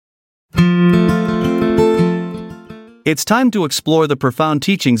It's time to explore the profound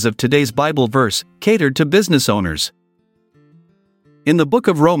teachings of today's Bible verse, catered to business owners. In the book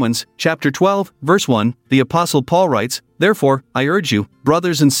of Romans, chapter 12, verse 1, the Apostle Paul writes, "Therefore, I urge you,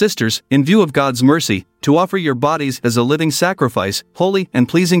 brothers and sisters, in view of God's mercy, to offer your bodies as a living sacrifice, holy and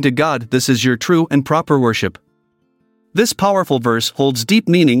pleasing to God. This is your true and proper worship." This powerful verse holds deep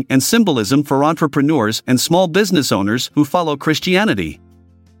meaning and symbolism for entrepreneurs and small business owners who follow Christianity.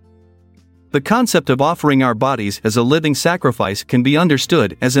 The concept of offering our bodies as a living sacrifice can be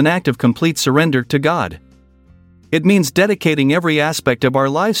understood as an act of complete surrender to God. It means dedicating every aspect of our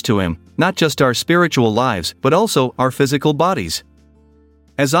lives to Him, not just our spiritual lives, but also our physical bodies.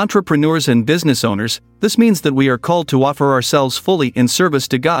 As entrepreneurs and business owners, this means that we are called to offer ourselves fully in service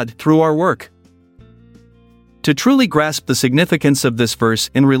to God through our work. To truly grasp the significance of this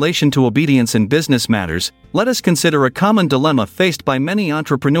verse in relation to obedience in business matters, let us consider a common dilemma faced by many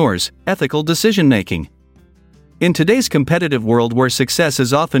entrepreneurs: ethical decision-making. In today's competitive world where success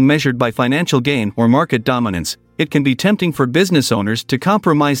is often measured by financial gain or market dominance, it can be tempting for business owners to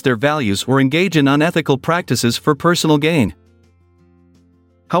compromise their values or engage in unethical practices for personal gain.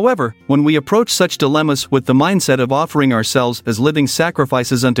 However, when we approach such dilemmas with the mindset of offering ourselves as living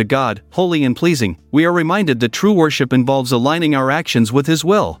sacrifices unto God, holy and pleasing, we are reminded that true worship involves aligning our actions with His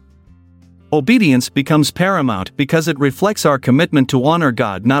will. Obedience becomes paramount because it reflects our commitment to honor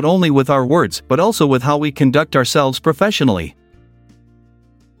God not only with our words but also with how we conduct ourselves professionally.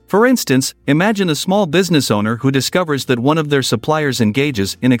 For instance, imagine a small business owner who discovers that one of their suppliers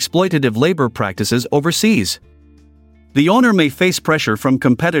engages in exploitative labor practices overseas. The owner may face pressure from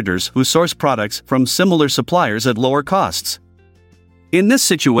competitors who source products from similar suppliers at lower costs. In this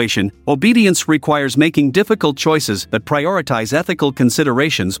situation, obedience requires making difficult choices that prioritize ethical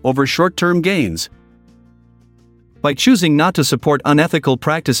considerations over short-term gains. By choosing not to support unethical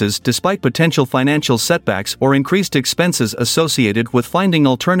practices despite potential financial setbacks or increased expenses associated with finding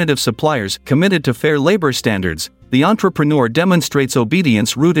alternative suppliers committed to fair labor standards, the entrepreneur demonstrates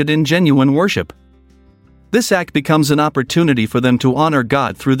obedience rooted in genuine worship. This act becomes an opportunity for them to honor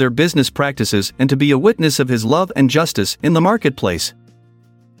God through their business practices and to be a witness of His love and justice in the marketplace.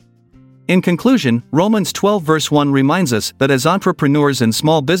 In conclusion, Romans 12 verse 1 reminds us that as entrepreneurs and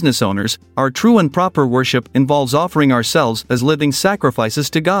small business owners, our true and proper worship involves offering ourselves as living sacrifices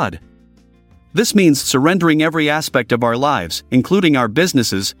to God. This means surrendering every aspect of our lives, including our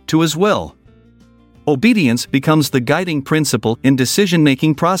businesses, to His will. Obedience becomes the guiding principle in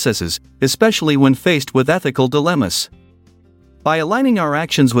decision-making processes, especially when faced with ethical dilemmas. By aligning our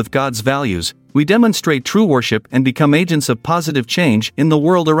actions with God's values, we demonstrate true worship and become agents of positive change in the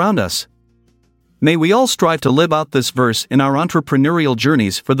world around us. May we all strive to live out this verse in our entrepreneurial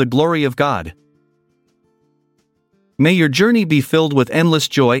journeys for the glory of God. May your journey be filled with endless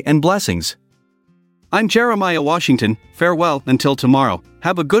joy and blessings. I'm Jeremiah Washington. Farewell until tomorrow.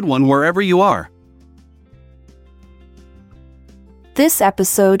 Have a good one wherever you are. This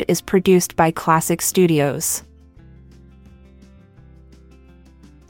episode is produced by Classic Studios.